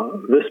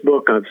this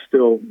book I've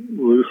still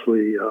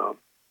loosely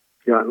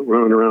got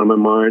running around my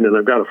mind, and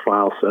I've got a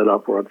file set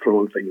up where I'm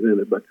throwing things in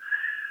it. But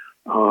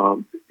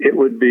it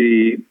would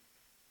be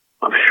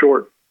a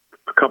short,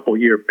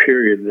 couple-year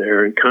period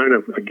there, and kind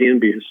of, again,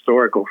 be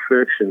historical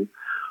fiction.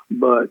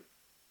 But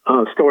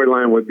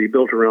storyline would be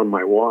built around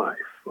my wife,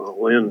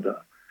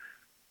 Linda.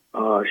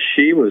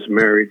 She was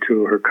married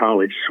to her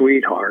college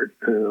sweetheart,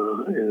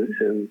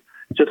 and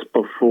just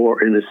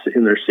before in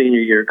their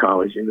senior year of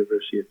college,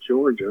 University of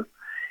Georgia,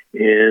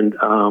 and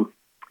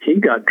he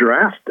got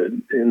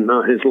drafted in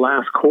his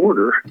last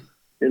quarter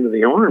into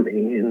the Army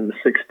in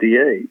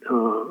 '68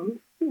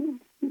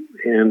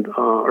 and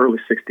early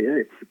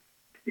 '68.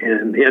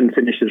 And he hadn't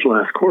finished his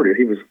last quarter.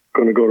 He was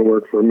going to go to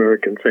work for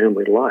American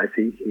Family Life.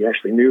 He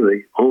actually knew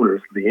the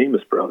owners of the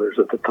Amos brothers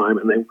at the time,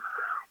 and they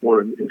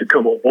wanted him to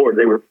come on board.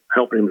 They were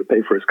helping him to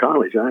pay for his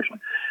college, actually.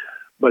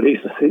 But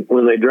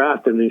when they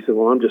drafted him, he said,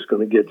 well, I'm just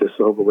going to get this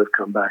over with,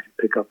 come back and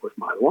pick up with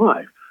my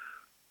life.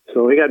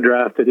 So he got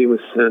drafted. He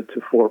was sent to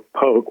Fort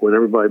Polk when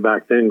everybody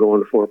back then going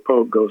to Fort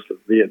Polk goes to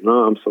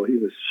Vietnam. So he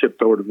was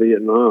shipped over to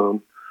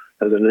Vietnam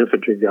as an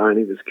infantry guy, and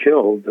he was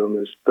killed on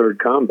his third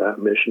combat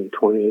mission,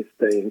 28th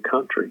day in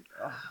country.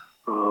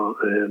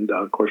 And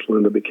of course,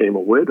 Linda became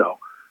a widow.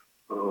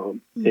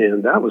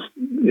 And that was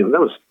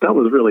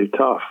really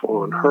tough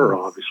on her,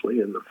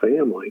 obviously, and the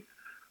family.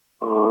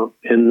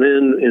 And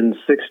then in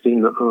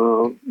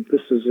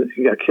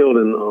he got killed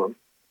in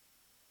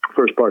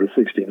first part of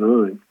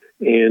 '69.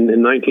 And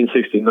in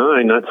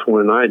 1969, that's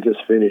when I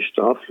just finished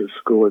officer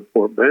school at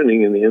Fort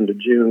Benning in the end of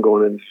June,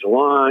 going into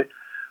July.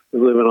 I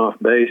was living off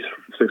base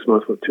for 6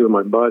 months with two of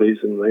my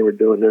buddies, and they were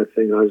doing their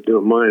thing. I was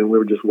doing mine. We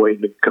were just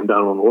waiting to come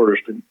down on orders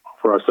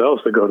for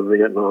ourselves to go to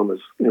Vietnam as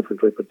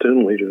infantry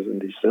platoon leaders in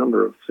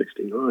December of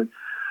 '69.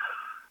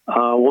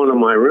 One of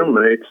my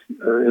roommates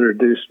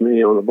introduced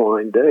me on a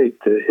blind date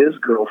to his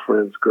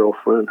girlfriend's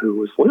girlfriend, who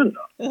was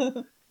Linda.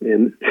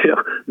 And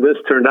this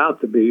turned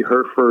out to be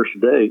her first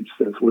date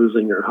since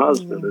losing her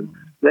husband. And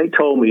they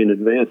told me in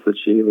advance that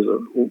she was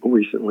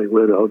recently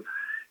widowed,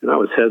 and I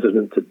was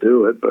hesitant to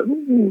do it. But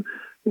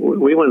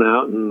we went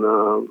out, and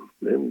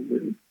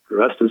the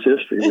rest is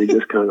history. We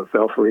just kind of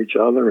fell for each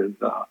other and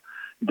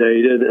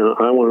dated. And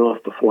I went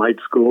off to flight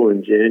school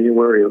in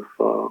January of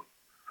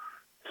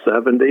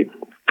 '70.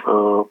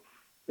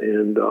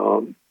 And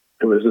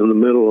it was in the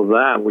middle of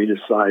that we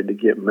decided to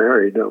get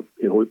married.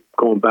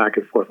 Going back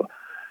and forth.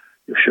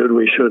 Should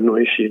we, shouldn't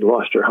we? She'd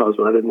lost her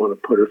husband. I didn't want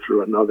to put her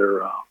through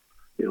another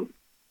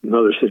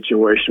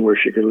situation where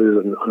she could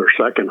lose her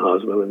second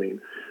husband. I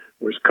mean,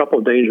 there was a couple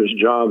of dangerous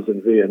jobs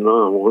in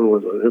Vietnam. One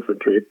was an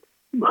infantry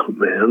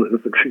man, an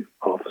infantry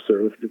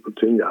officer, infantry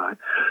platoon guy,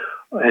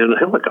 and a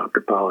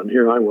helicopter pilot. And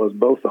here I was,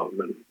 both of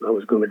them. And I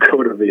was going to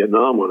go to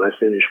Vietnam when I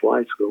finished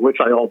flight school, which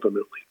I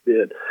ultimately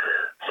did.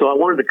 So I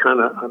wanted to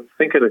I'm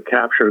thinking of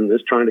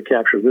trying to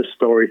capture this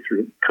story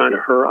through kind of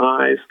her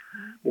eyes.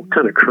 What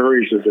kind of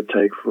courage does it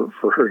take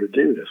for her to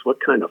do this?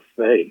 What kind of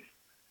faith?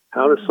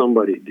 How does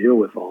somebody deal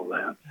with all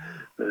that?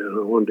 And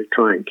I wanted to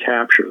try and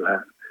capture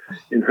that.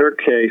 In her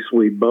case,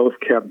 we both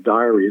kept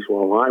diaries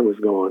while I was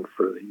gone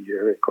for the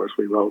year. Of course,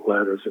 we wrote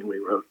letters and we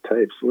wrote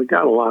tapes. So we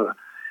got a lot of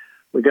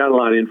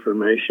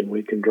information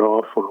we can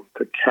draw from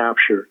to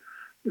capture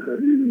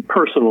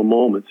personal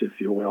moments, if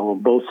you will,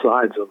 on both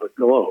sides of the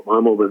globe.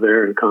 I'm over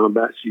there in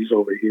combat. She's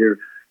over here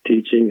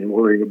teaching and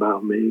worrying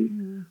about me.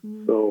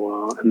 Mm-hmm.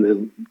 So, and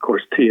then, of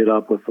course, tee it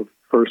up with her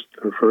first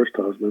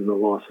husband, the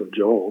loss of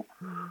Joel.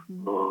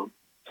 Mm-hmm.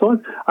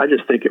 So I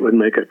just think it would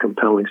make a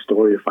compelling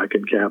story if I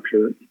could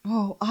capture it.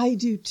 Oh, I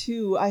do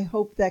too. I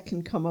hope that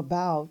can come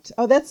about.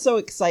 Oh, that's so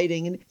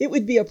exciting. And it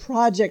would be a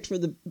project for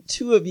the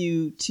two of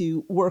you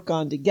to work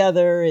on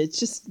together. It's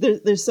just,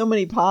 there's so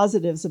many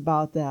positives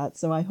about that.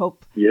 So I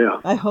hope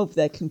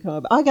that can come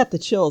about. I got the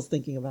chills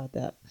thinking about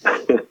that.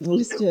 When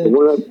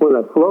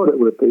I float it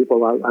with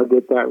people, I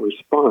get that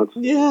response.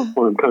 Yeah.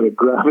 I'm kind of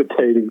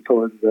gravitating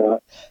towards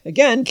that.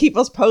 Again, keep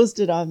us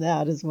posted on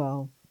that as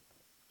well.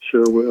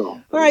 Sure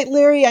will. All right,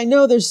 Larry, I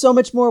know there's so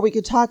much more we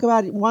could talk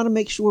about. I want to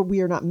make sure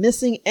we are not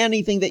missing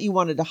anything that you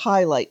wanted to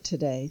highlight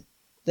today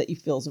that you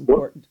feel is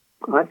important.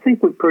 Well, I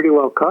think we pretty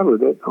well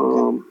covered it.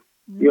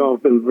 You all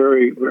have been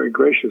very, very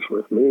gracious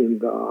with me,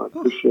 and I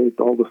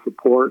appreciate all the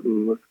support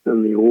and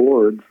the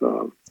awards.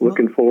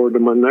 Looking forward to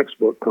my next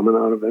book coming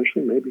out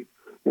eventually. Maybe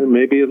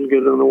it'll get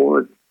an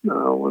award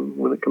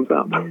when it comes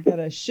out. You're going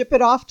to ship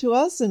it off to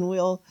us, and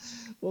we'll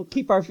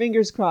keep our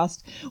fingers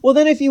crossed. Well,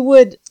 then if you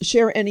would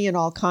share any and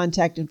all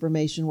contact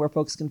information where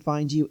folks can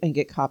find you and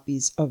get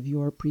copies of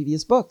your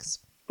previous books.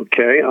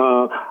 Okay.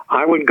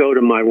 I would go to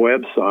my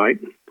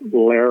website,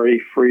 Larry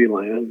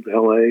Freeland,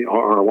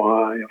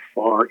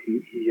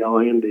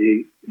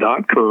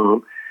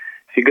 LarryFreeland.com.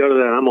 If you go to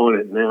that, I'm on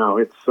it now.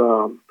 It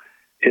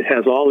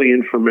has all the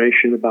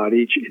information about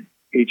each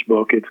each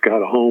book, it's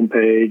got a home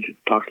page. It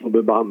talks a little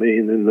bit about me,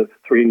 and then the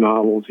 3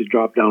 novels. You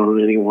drop down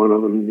on any one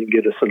of them, and you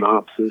get a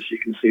synopsis. You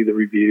can see the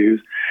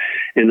reviews,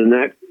 and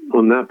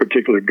on that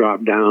particular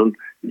drop down,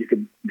 you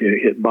can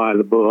hit buy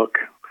the book,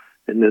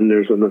 and then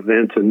there's an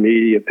events and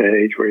media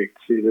page where you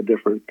can see the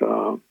different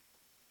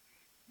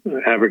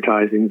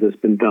advertising that's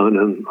been done.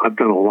 And I've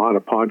done a lot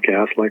of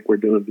podcasts like we're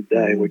doing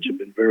today, which have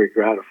been very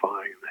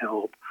gratifying and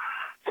help.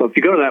 So if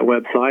you go to that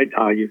website,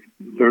 you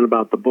can learn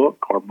about the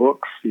book or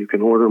books. You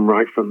can order them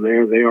right from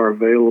there. They are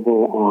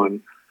available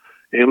on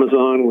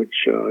Amazon,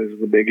 which is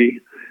the biggie,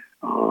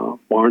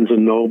 Barnes &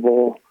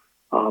 Noble,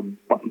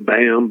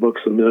 BAM,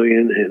 Books A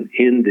Million, and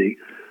Indie.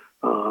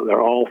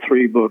 They're all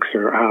 3 books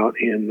are out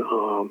in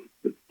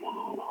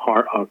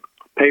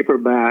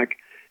paperback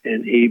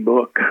and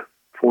ebook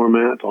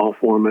formats, all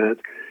formats.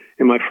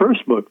 And my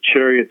first book,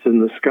 Chariots in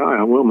the Sky,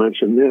 I will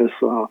mention this,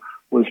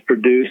 was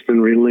produced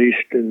and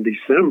released in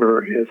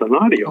December as an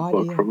audio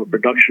book from a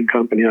production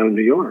company out of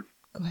New York.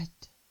 Good.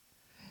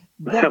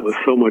 That was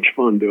so much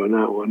fun doing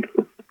that one.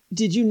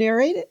 Did you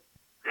narrate it?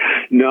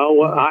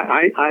 No,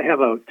 I have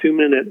a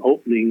 2-minute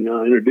opening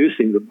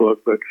introducing the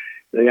book, but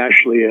they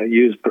actually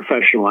used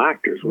professional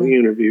actors. We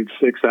interviewed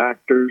 6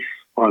 actors,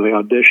 or they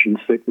auditioned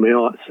 6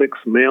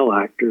 male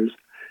actors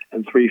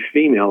and 3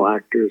 female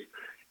actors,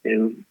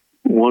 and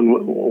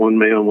one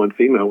male and 1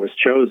 female was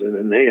chosen,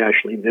 and they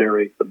actually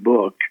narrate the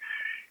book.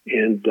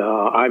 And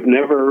I've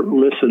never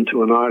listened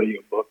to an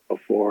audiobook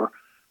before,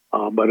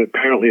 but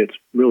apparently it's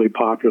really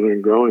popular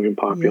and growing in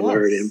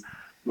popularity. Yes. And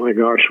my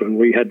gosh, when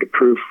we had to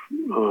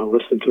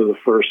listen to the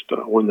first,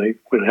 when they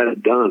had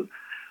it done,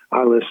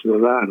 I listened to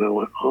that and I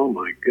went, oh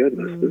my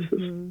goodness,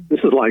 this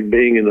is like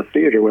being in a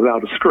theater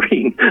without a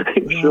screen.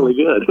 It was really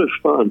good. It was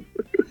fun.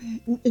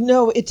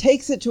 No, it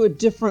takes it to a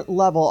different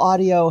level.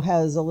 Audio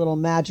has a little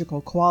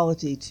magical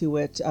quality to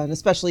it, and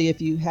especially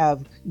if you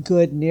have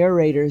good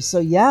narrators. So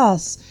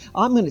yes,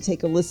 I'm going to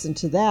take a listen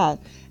to that.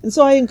 And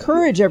so I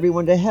encourage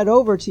everyone to head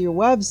over to your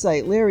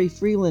website,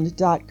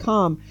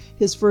 LarryFreeland.com.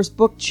 His first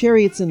book,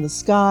 Chariots in the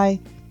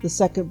Sky. The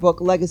second book,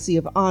 Legacy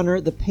of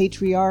Honor, The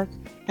Patriarch.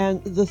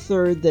 And the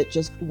third that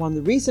just won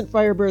the recent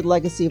Firebird,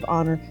 Legacy of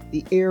Honor,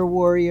 The Air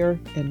Warrior.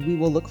 And we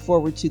will look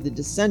forward to The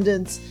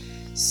Descendants.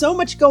 So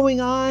much going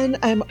on.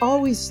 I'm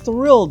always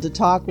thrilled to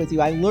talk with you.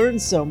 I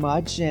learned so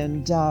much,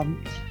 and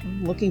I'm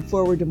looking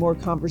forward to more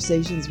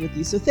conversations with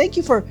you. So thank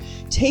you for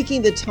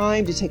taking the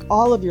time to take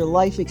all of your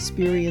life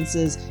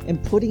experiences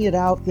and putting it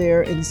out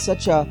there in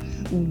such a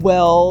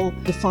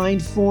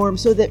well-defined form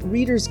so that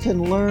readers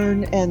can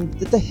learn and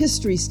that the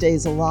history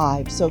stays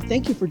alive. So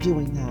thank you for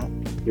doing that.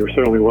 You're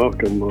certainly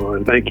welcome,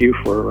 and thank you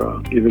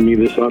for giving me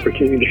this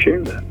opportunity to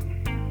share that.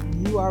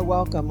 You are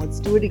welcome. Let's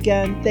do it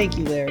again. Thank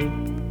you, Larry.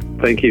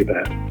 Thank you,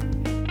 Pat.